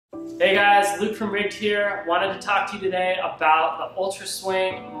Hey guys, Luke from Rigged here. Wanted to talk to you today about the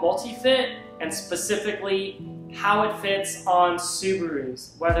UltraSwing multi-fit and specifically how it fits on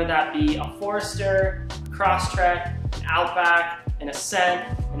Subarus, whether that be a Forester, a Crosstrek, an Outback, an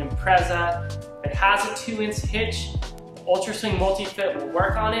Ascent, an Impreza. It has a 2-inch hitch. The UltraSwing multi-fit will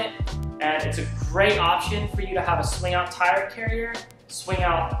work on it, and it's a great option for you to have a swing out tire carrier, swing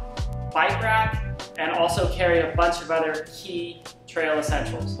out bike rack, and also carry a bunch of other key trail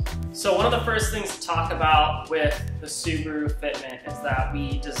essentials. So one of the first things to talk about with the Subaru fitment is that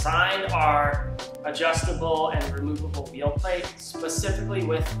we designed our adjustable and removable wheel plate specifically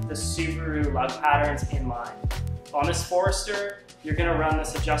with the Subaru lug patterns in mind. On this Forester, you're going to run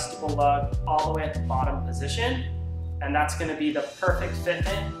this adjustable lug all the way at the bottom position, and that's going to be the perfect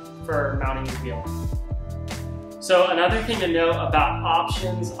fitment for mounting your wheel. So another thing to note about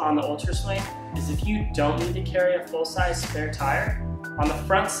options on the UltraSwing is if you don't need to carry a full-size spare tire, on the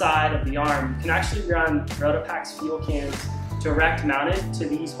front side of the arm, you can actually run Rotopax fuel cans direct mounted to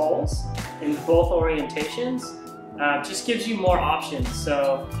these holes in both orientations. Just gives you more options.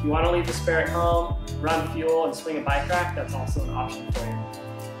 So if you want to leave the spare at home, run fuel and swing a bike rack, that's also an option for you.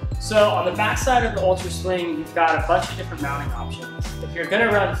 So on the back side of the UltraSwing, you've got a bunch of different mounting options. If you're going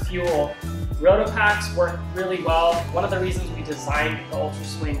to run fuel, Rotopax work really well. One of the reasons we designed the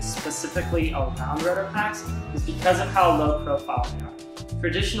UltraSwing specifically around Rotopax is because of how low profile they are.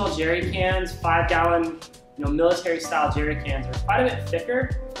 Traditional jerry cans, 5-gallon military-style jerry cans are quite a bit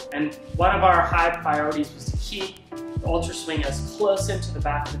thicker, and one of our high priorities was to keep the UltraSwing as close into the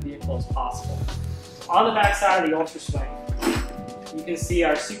back of the vehicle as possible. On the back side of the UltraSwing, you can see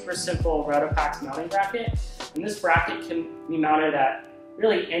our super simple Rotopax mounting bracket, and this bracket can be mounted at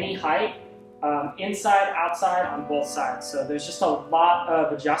really any height, inside, outside, on both sides. So there's just a lot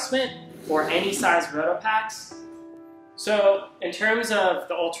of adjustment for any size Rotopax. So in terms of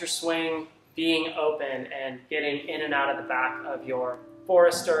the UltraSwing being open and getting in and out of the back of your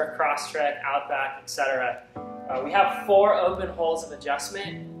Forester, Crosstrek, Outback, etc., we have 4 open holes of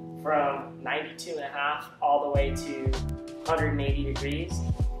adjustment from 92.5 all the way to 180 degrees.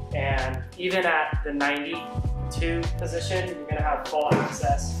 And even at the 92 position, you're going to have full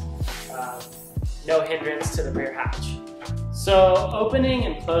access, no hindrance to the rear hatch. So opening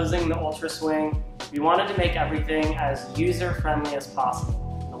and closing the UltraSwing, we wanted to make everything as user-friendly as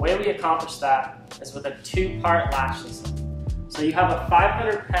possible. The way we accomplish that is with a 2-part latch system. So you have a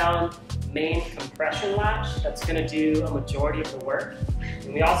 500-pound main compression latch that's going to do a majority of the work.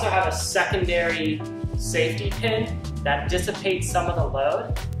 And we also have a secondary safety pin that dissipates some of the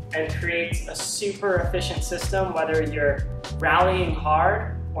load and creates a super efficient system whether you're rallying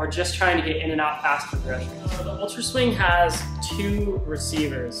hard or just trying to get in and out fast for groceries. So the UltraSwing has 2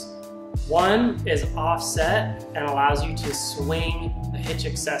 receivers. One is offset and allows you to swing a hitch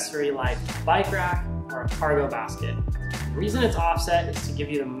accessory like a bike rack or a cargo basket. The reason it's offset is to give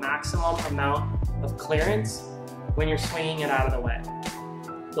you the maximum amount of clearance when you're swinging it out of the way.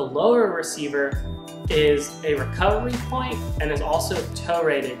 The lower receiver is a recovery point and is also tow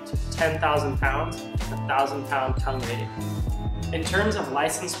rated to 10,000 pounds, 1,000-pound tongue rating. In terms of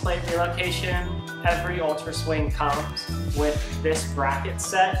license plate relocation, every UltraSwing comes with this bracket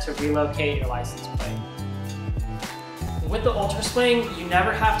set to relocate your license plate. With the UltraSwing, you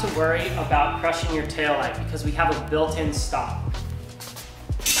never have to worry about crushing your taillight because we have a built-in stop.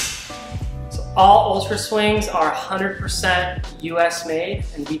 So all UltraSwings are 100% US made,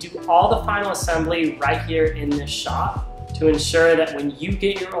 and we do all the final assembly right here in this shop to ensure that when you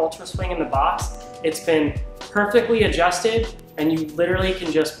get your UltraSwing in the box, it's been perfectly adjusted and you literally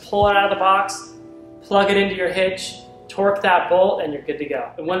can just pull it out of the box, plug it into your hitch, torque that bolt, and you're good to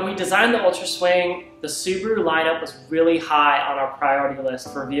go. And when we designed the UltraSwing, the Subaru lineup was really high on our priority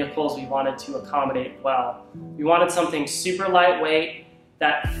list for vehicles we wanted to accommodate well. We wanted something super lightweight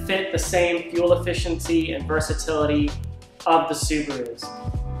that fit the same fuel efficiency and versatility of the Subarus.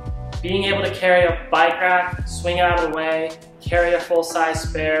 Being able to carry a bike rack, swing it out of the way, carry a full-size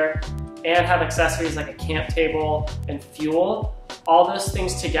spare, and have accessories like a camp table and fuel, all those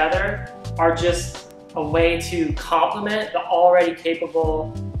things together are just a way to complement the already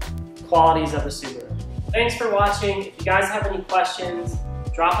capable qualities of the Subaru. Thanks for watching. If you guys have any questions,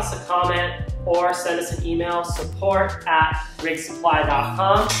 drop us a comment or send us an email,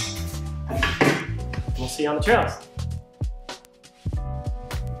 support@rigsupply.com. We'll see you on the trails.